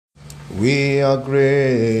We are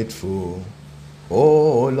grateful,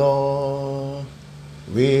 oh Lord.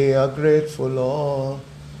 We are grateful, Lord.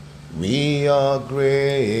 We are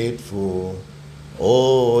grateful,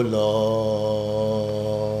 oh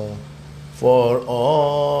Lord, for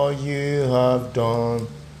all you have done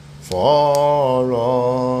for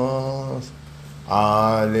us.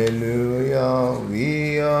 Hallelujah.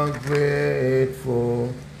 We are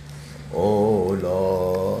grateful, oh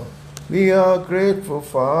Lord. We are grateful,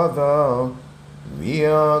 Father. We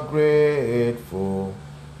are grateful,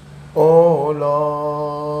 oh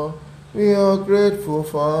Lord. We are grateful,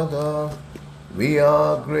 Father. We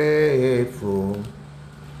are grateful,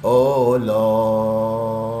 oh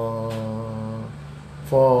Lord,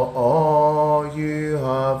 for all you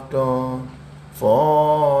have done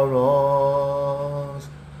for us.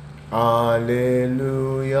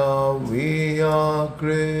 Hallelujah. We are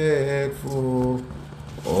grateful,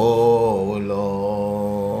 oh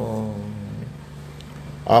Lord.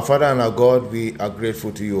 Our Father and our God, we are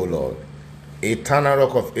grateful to you, O Lord. Eternal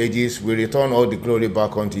Rock of Ages, we return all the glory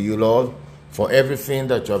back unto you, Lord, for everything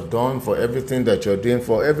that you have done, for everything that you're doing,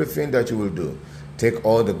 for everything that you will do. Take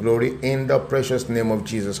all the glory in the precious name of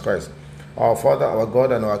Jesus Christ. Our Father, our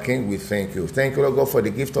God, and our King, we thank you. Thank you, Lord God, for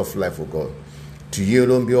the gift of life, O God. To you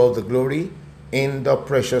alone be all the glory in the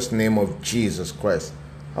precious name of Jesus Christ.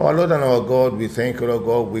 Our Lord and our God, we thank you, Lord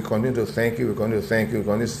God. We continue to thank you. We continue to thank you. We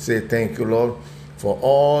continue to say thank you, Lord, for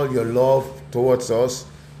all your love towards us,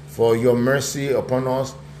 for your mercy upon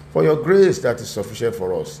us, for your grace that is sufficient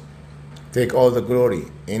for us. Take all the glory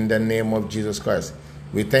in the name of Jesus Christ.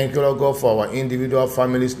 We thank you, Lord God, for our individual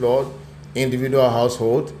families, Lord, individual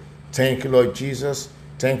household. Thank you, Lord Jesus.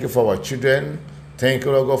 Thank you for our children. Thank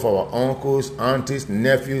you, Lord God, for our uncles, aunties,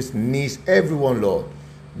 nephews, nieces, everyone, Lord.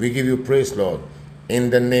 We give you praise, Lord,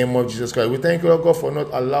 in the name of Jesus Christ. We thank you, Lord God, for not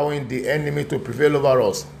allowing the enemy to prevail over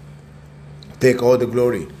us. Take all the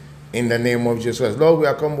glory in the name of Jesus Christ. Lord, we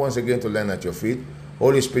are come once again to learn at your feet.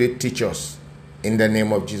 Holy Spirit, teach us in the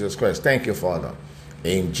name of Jesus Christ. Thank you, Father.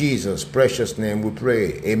 In Jesus' precious name we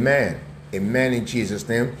pray. Amen. Amen in Jesus'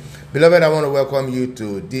 name. Beloved, I want to welcome you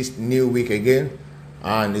to this new week again.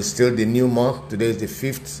 And it's still the new month. Today is the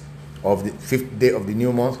fifth day of the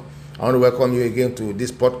new month. I want to welcome you again to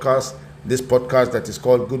this podcast that is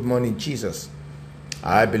called Good Morning Jesus.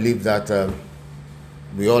 I believe that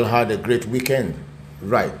we all had a great weekend.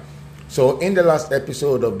 Right. So in the last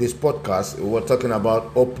episode of this podcast, we were talking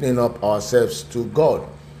about opening up ourselves to God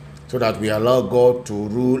so that we allow God to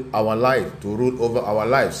rule our life, to rule over our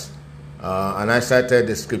lives. And I cited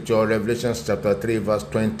the scripture, Revelation chapter 3, verse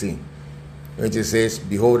 20, which it says,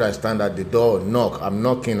 "Behold, I stand at the door, knock. I'm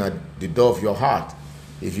knocking at the door of your heart.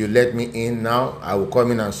 If you let me in now, I will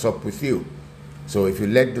come in and sup with you." So if you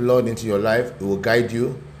let the Lord into your life, He will guide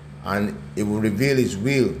you and He will reveal His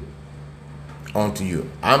will unto you.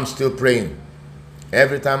 I'm still praying.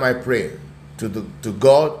 Every time I pray to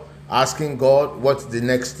God, asking God, what's the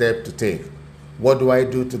next step to take? What do I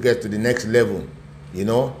do to get to the next level? You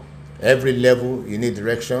know, every level you need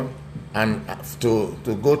direction, and to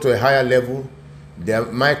go to a higher level, there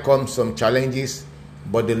might come some challenges,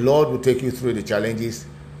 but the Lord will take you through the challenges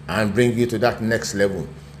and bring you to that next level.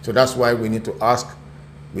 So that's why we need to ask.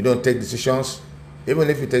 We don't take decisions. Even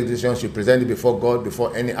if you take decisions, you present it before God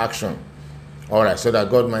before any action. All right, so that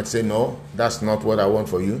God might say, no, that's not what I want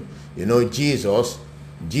for you. You know, Jesus,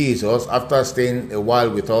 after staying a while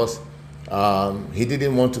with us, he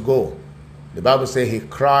didn't want to go. The Bible says he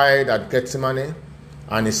cried at Gethsemane,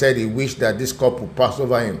 and he said he wished that this cup would pass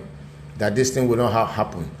over him, that this thing would not have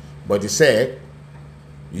happened. But he said,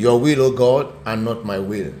 your will, O God, and not my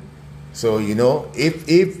will. So, you know, if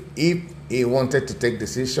he wanted to take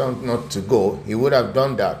decision not to go, he would have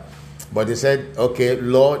done that. But he said, okay,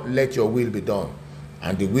 Lord, let your will be done.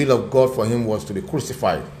 And the will of God for him was to be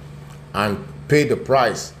crucified and pay the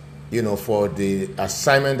price, you know, for the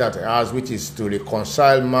assignment that he has, which is to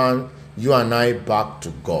reconcile man, you and I, back to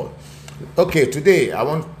God. Okay, today I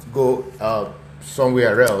want to go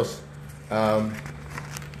somewhere else.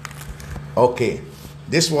 Okay,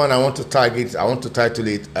 this one I want to title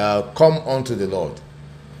it, Come Unto the Lord.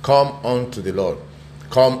 Come unto the Lord.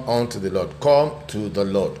 Come unto the Lord. Come to the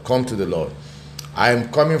Lord. Come to the Lord. I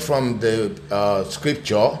am coming from the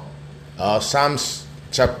scripture, Psalms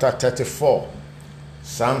chapter 34.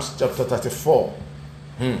 Psalms chapter 34.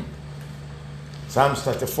 Psalms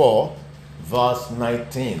 34, verse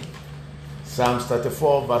 19. Psalms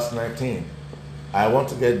 34, verse 19. I want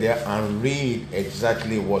to get there and read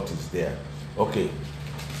exactly what is there. Okay.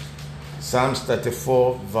 Psalms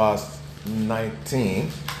 34, verse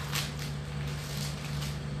 19.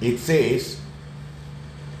 It says,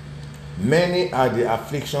 Many are the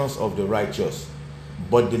afflictions of the righteous,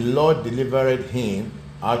 but the Lord delivered him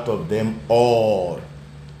out of them all.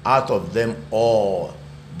 Out of them all.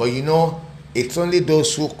 But you know, it's only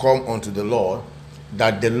those who come unto the Lord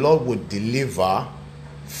that the Lord would deliver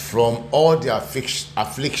from all the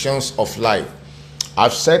afflictions of life.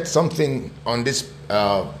 I've said something on this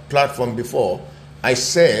platform before. I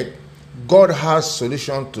said God has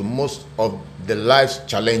solution to most of the life's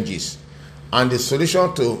challenges, and the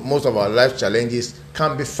solution to most of our life challenges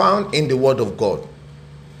can be found in the Word of God,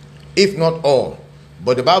 if not all.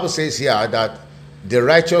 But the Bible says here that the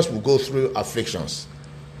righteous will go through afflictions,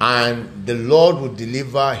 and the Lord will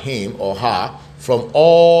deliver him or her from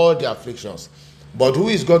all the afflictions. But who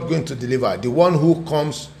is God going to deliver? The one who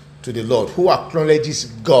comes to the Lord, who acknowledges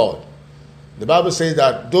God. The Bible says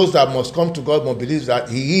that those that must come to God must believe that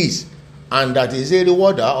He is, and that He is a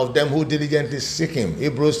rewarder of them who diligently seek Him.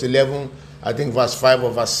 Hebrews 11, I think verse 5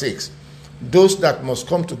 or verse 6. Those that must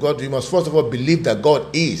come to God, you must first of all believe that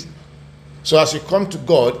God is. So as you come to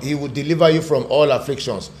God, He will deliver you from all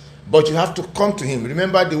afflictions. But you have to come to Him.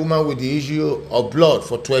 Remember the woman with the issue of blood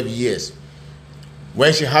for 12 years.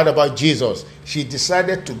 When she heard about Jesus, she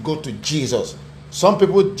decided to go to Jesus. Some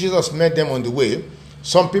people, Jesus met them on the way.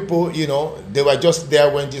 Some people, you know, they were just there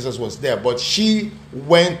when Jesus was there. But she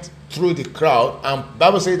went through the crowd, and the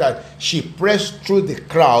Bible says that she pressed through the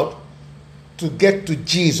crowd to get to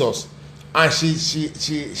Jesus. And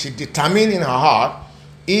she determined in her heart,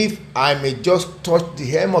 if I may just touch the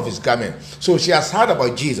hem of His garment. So she has heard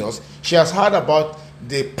about Jesus. She has heard about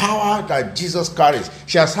the power that Jesus carries.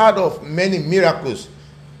 She has heard of many miracles,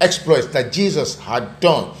 exploits that Jesus had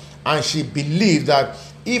done. And she believed that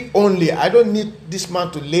if only, I don't need this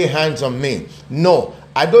man to lay hands on me. No,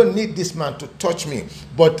 I don't need this man to touch me.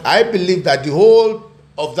 But I believe that the whole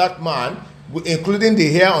of that man, including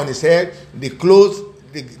the hair on his head, the clothes,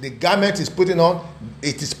 the garment he's putting on,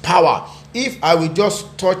 it is power. If I would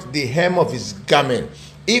just touch the hem of his garment,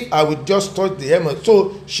 if I would just touch the hem.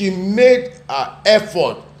 So she made an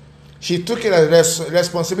effort. She took it as a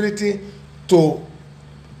responsibility to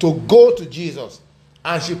go to Jesus.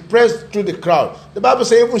 And she pressed through the crowd. The Bible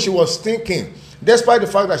says even she was thinking, despite the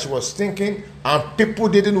fact that she was thinking and people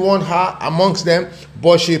didn't want her amongst them,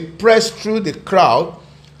 but she pressed through the crowd.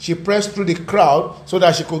 She pressed through the crowd so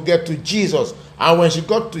that she could get to Jesus. And when she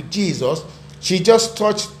got to Jesus, she just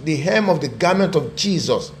touched the hem of the garment of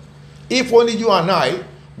Jesus. If only you and I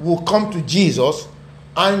will come to Jesus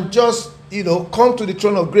and just, come to the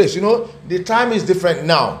throne of grace. The time is different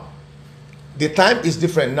now. The time is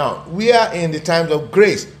different now. We are in the times of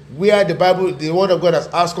grace, where the Bible, the Word of God has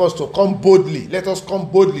asked us to come boldly. Let us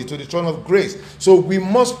come boldly to the throne of grace. So we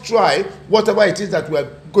must try, whatever it is that we are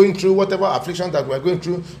going through, whatever affliction that we are going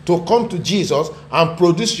through, to come to Jesus and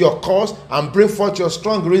produce your cause and bring forth your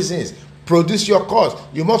strong reasons. Produce your cause.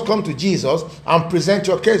 You must come to Jesus and present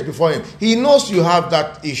your case before Him. He knows you have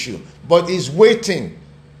that issue, but He's waiting.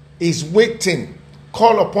 He's waiting.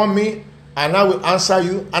 Call upon me, and I will answer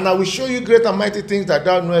you, and I will show you great and mighty things that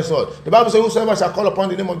thou knowest not. The Bible says, whosoever shall call upon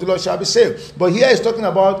the name of the Lord shall be saved. But here is talking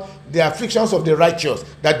about the afflictions of the righteous,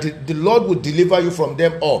 that the Lord will deliver you from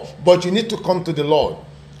them all. But you need to come to the Lord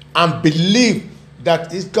and believe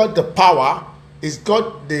that He's got the power, He's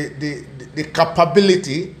got the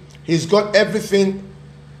capability, He's got everything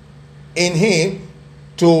in Him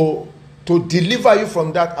to deliver you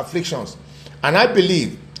from that afflictions. And I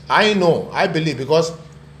believe, because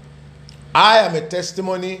I am a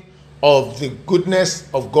testimony of the goodness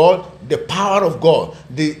of God, the power of God,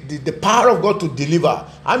 the power of God to deliver.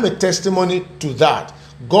 I'm a testimony to that.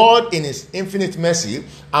 God, in His infinite mercy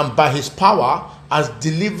and by His power, has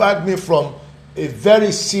delivered me from a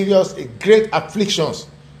very serious, great afflictions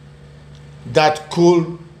that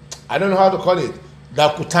could, I don't know how to call it,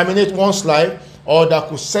 that could terminate one's life, or that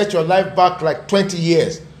could set your life back like 20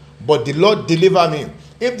 years. But the Lord delivered me.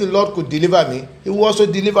 If the Lord could deliver me, He will also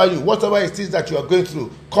deliver you. Whatever it is that you are going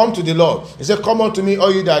through, come to the Lord. He said, come unto me,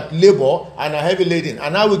 all you that labor and are heavy laden,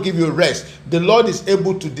 and I will give you rest. The Lord is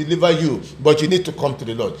able to deliver you, but you need to come to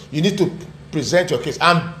the Lord. You need to present your case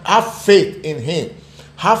and have faith in Him.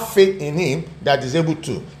 Have faith in Him that is able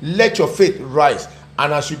to. Let your faith rise.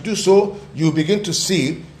 And as you do so, you begin to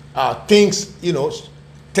see things,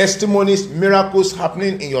 testimonies, miracles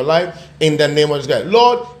happening in your life in the name of God.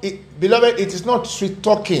 Lord, beloved, it is not sweet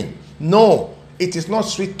talking. No, it is not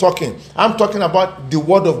sweet talking. I'm talking about the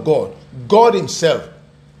Word of God, God Himself.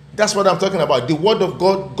 That's what I'm talking about, the Word of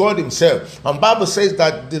God, God Himself. And Bible says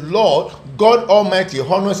that the Lord, God Almighty,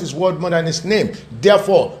 honors His word more than His name.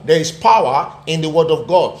 Therefore, there is power in the Word of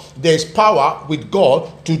God. There is power with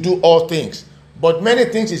God to do all things. But many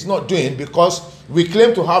things it's not doing because we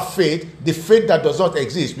claim to have faith, the faith that does not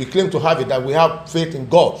exist. We claim to have it, that we have faith in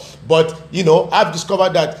God. But, I've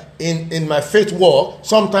discovered that in my faith walk,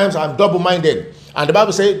 sometimes I'm double-minded. And the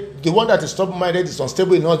Bible says, the one that is double-minded is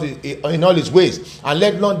unstable in all his ways. And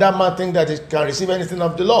let not that man think that he can receive anything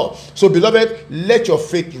of the Lord. So, beloved, let your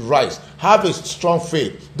faith rise. Have a strong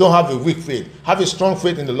faith. Don't have a weak faith. Have a strong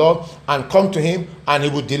faith in the Lord and come to him, and he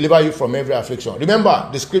will deliver you from every affliction. Remember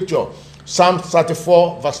the scripture, Psalm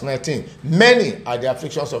 34 verse 19. Many are the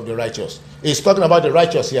afflictions of the righteous. He's talking about the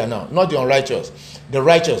righteous here now, not the unrighteous. The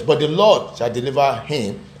righteous. But the Lord shall deliver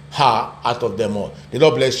him, her, out of them all. The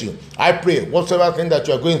Lord bless you. I pray, whatsoever thing that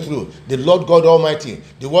you are going through, the Lord God Almighty,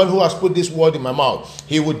 the one who has put this word in my mouth,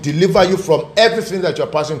 he will deliver you from everything that you are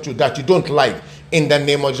passing through that you don't like, in the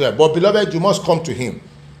name of Jesus. But beloved, you must come to him.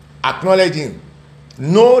 Acknowledge him.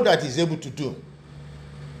 Know that he's able to do.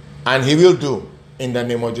 And he will do, in the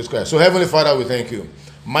name of Jesus Christ. So Heavenly Father, we thank you.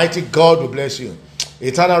 Mighty God, we bless you.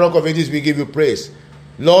 Eternal Rock of Ages, we give you praise.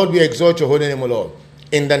 Lord, we exalt your holy name, O Lord,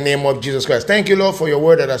 in the name of Jesus Christ. Thank you, Lord, for your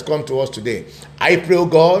word that has come to us today. I pray, O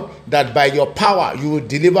God, that by your power you will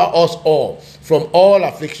deliver us all from all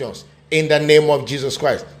afflictions, in the name of Jesus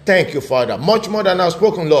Christ. Thank you, Father. Much more than I've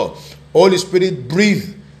spoken, Lord. Holy Spirit,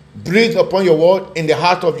 breathe upon your word in the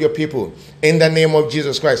heart of your people, in the name of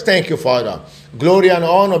Jesus Christ. Thank you, Father. Glory and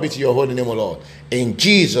honor be to your holy name, O Lord. In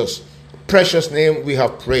Jesus' precious name we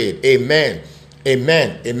have prayed. Amen.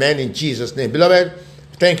 Amen. Amen. In Jesus' name. Beloved,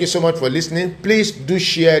 thank you so much for listening. Please do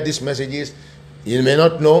share these messages. You may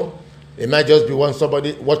not know. It might just be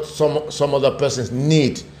what some other persons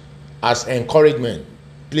need as encouragement.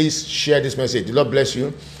 Please share this message. The Lord bless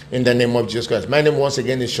you in the name of Jesus Christ. My name once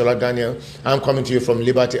again is Shola Daniel. I'm coming to you from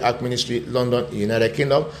Liberty Ark Ministry, London, United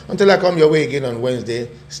Kingdom. Until I come your way again on Wednesday,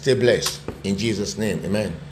 stay blessed. In Jesus' name, amen.